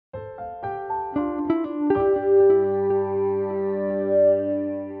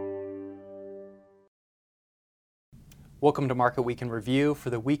Welcome to Market Week in Review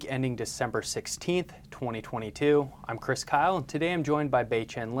for the week ending December 16th, 2022. I'm Chris Kyle, and today I'm joined by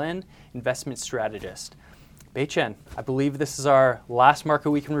Bei-Chen Lin, investment strategist. Bei-Chen, I believe this is our last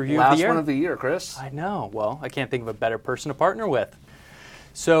Market Week in Review of the year. Last one of the year, Chris. I know. Well, I can't think of a better person to partner with.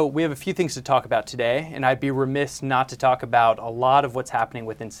 So we have a few things to talk about today, and I'd be remiss not to talk about a lot of what's happening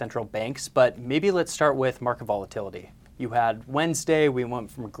within central banks, but maybe let's start with market volatility. You had Wednesday, we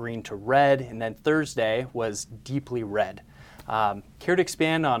went from green to red, and then Thursday was deeply red. Care to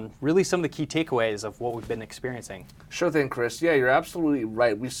expand on really some of the key takeaways of what we've been experiencing? Sure thing, Chris. Yeah, you're absolutely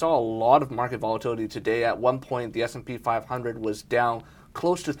right. We saw a lot of market volatility today. At one point, the S&P 500 was down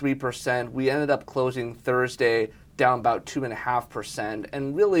close to 3%. We ended up closing Thursday down about 2.5%.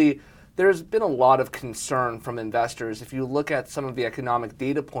 And really, there's been a lot of concern from investors. If you look at some of the economic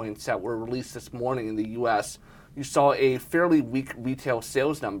data points that were released this morning in the U.S., you saw a fairly weak retail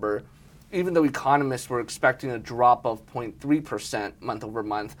sales number. Even though economists were expecting a drop of 0.3% month over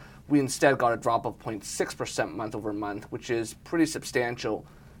month, we instead got a drop of 0.6% month over month, which is pretty substantial.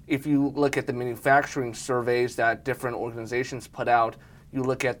 If you look at the manufacturing surveys that different organizations put out, you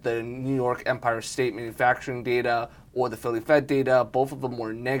look at the New York Empire State manufacturing data or the Philly Fed data, both of them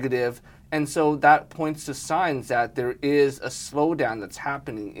were negative. And so that points to signs that there is a slowdown that's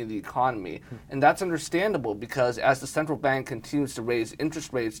happening in the economy. And that's understandable because as the central bank continues to raise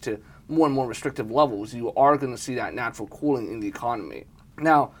interest rates to more and more restrictive levels, you are going to see that natural cooling in the economy.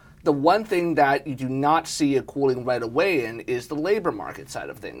 Now, the one thing that you do not see a cooling right away in is the labor market side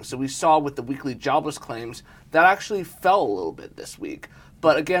of things. So we saw with the weekly jobless claims that actually fell a little bit this week.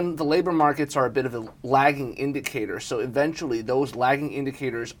 But again, the labor markets are a bit of a lagging indicator. So eventually those lagging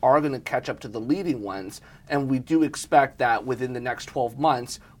indicators are going to catch up to the leading ones. And we do expect that within the next 12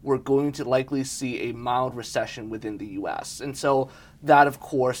 months, we're going to likely see a mild recession within the US. And so that, of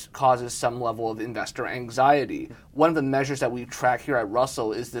course, causes some level of investor anxiety. One of the measures that we track here at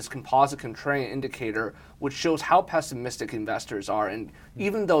Russell is this composite contrarian indicator, which shows how pessimistic investors are. And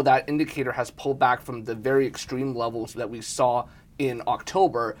even though that indicator has pulled back from the very extreme levels that we saw in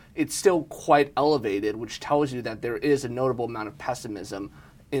October, it's still quite elevated, which tells you that there is a notable amount of pessimism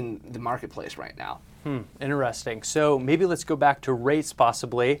in the marketplace right now. Interesting. So maybe let's go back to rates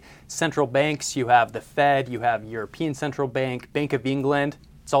possibly. Central banks, you have the Fed, you have European Central Bank, Bank of England.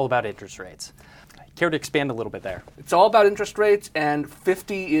 It's all about interest rates. Care to expand a little bit there? It's all about interest rates, and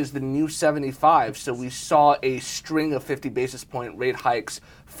 50 is the new 75. So we saw a string of 50 basis point rate hikes,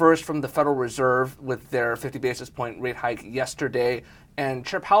 first from the Federal Reserve with their 50 basis point rate hike yesterday. And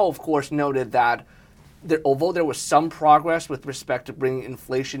Chair Powell, of course, noted that although there was some progress with respect to bringing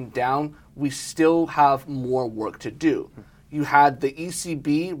inflation down, we still have more work to do. You had the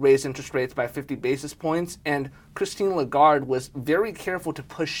ECB raise interest rates by 50 basis points, and Christine Lagarde was very careful to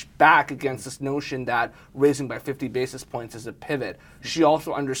push back against this notion that raising by 50 basis points is a pivot. She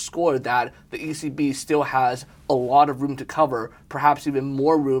also underscored that the ECB still has a lot of room to cover, perhaps even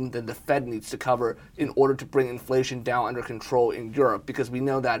more room than the Fed needs to cover in order to bring inflation down under control in Europe, because we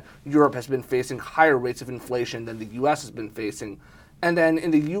know that Europe has been facing higher rates of inflation than the US has been facing. And then in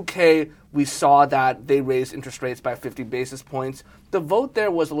the UK, we saw that they raised interest rates by 50 basis points. The vote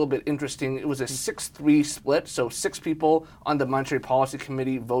there was a little bit interesting. It was a 6-3 split, so 6 people on the Monetary Policy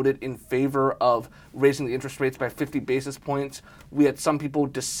Committee voted in favor of raising the interest rates by 50 basis points. We had some people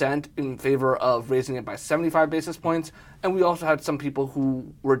dissent in favor of raising it by 75 basis points, and we also had some people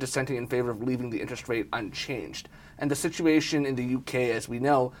who were dissenting in favor of leaving the interest rate unchanged. And the situation in the UK, as we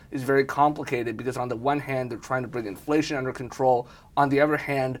know, is very complicated because on the one hand, they're trying to bring inflation under control. On the other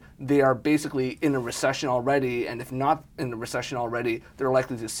hand, they are basically in a recession already, and if not in a recession already, they're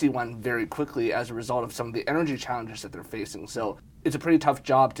likely to see one very quickly as a result of some of the energy challenges that they're facing. So it's a pretty tough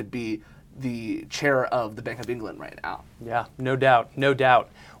job to be the chair of the Bank of England right now. Yeah, no doubt, no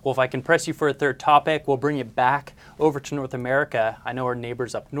doubt. Well, if I can press you for a third topic, we'll bring it back over to North America. I know our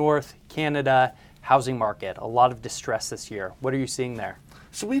neighbors up north, Canada, housing market, a lot of distress this year. What are you seeing there?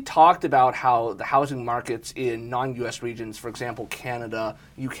 So we talked about how the housing markets in non-U.S. regions, for example, Canada,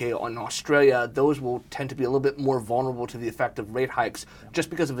 UK, and Australia, those will tend to be a little bit more vulnerable to the effect of rate hikes just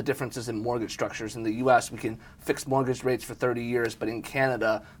because of the differences in mortgage structures. In the U.S., we can fix mortgage rates for 30 years, but in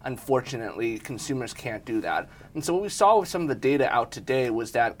Canada, unfortunately, consumers can't do that. And so what we saw with some of the data out today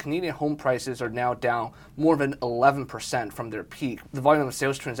was that Canadian home prices are now down more than 11% from their peak. The volume of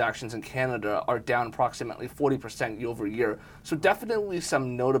sales transactions in Canada are down approximately 40% year over year. So definitely some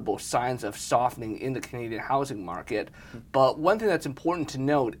notable signs of softening in the Canadian housing market. But one thing that's important to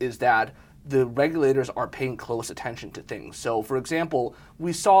note is that the regulators are paying close attention to things. So, for example,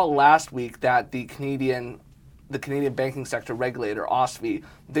 we saw last week that the Canadian the Canadian banking sector regulator, OSFI,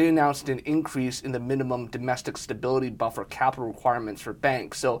 they announced an increase in the minimum domestic stability buffer capital requirements for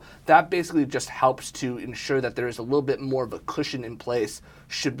banks. So that basically just helps to ensure that there is a little bit more of a cushion in place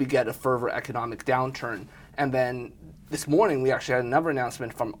should we get a further economic downturn. And then this morning, we actually had another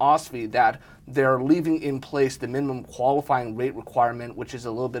announcement from OSFI that they're leaving in place the minimum qualifying rate requirement, which is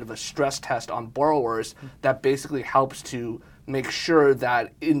a little bit of a stress test on borrowers that basically helps to make sure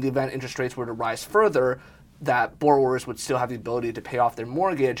that in the event interest rates were to rise further, that borrowers would still have the ability to pay off their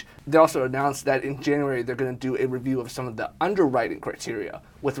mortgage. They also announced that in January, they're going to do a review of some of the underwriting criteria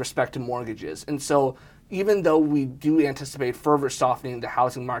with respect to mortgages. And so even though we do anticipate further softening the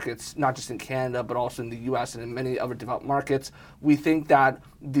housing markets, not just in Canada, but also in the US and in many other developed markets, we think that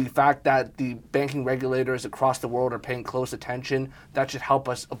the fact that the banking regulators across the world are paying close attention, that should help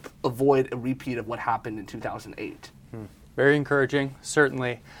us avoid a repeat of what happened in 2008. Very encouraging,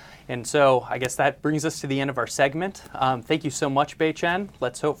 certainly. And so I guess that brings us to the end of our segment. Thank you so much, Bei Chen.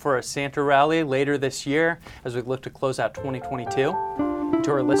 Let's hope for a Santa rally later this year as we look to close out 2022.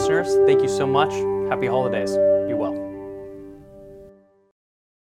 To our listeners, thank you so much. Happy holidays.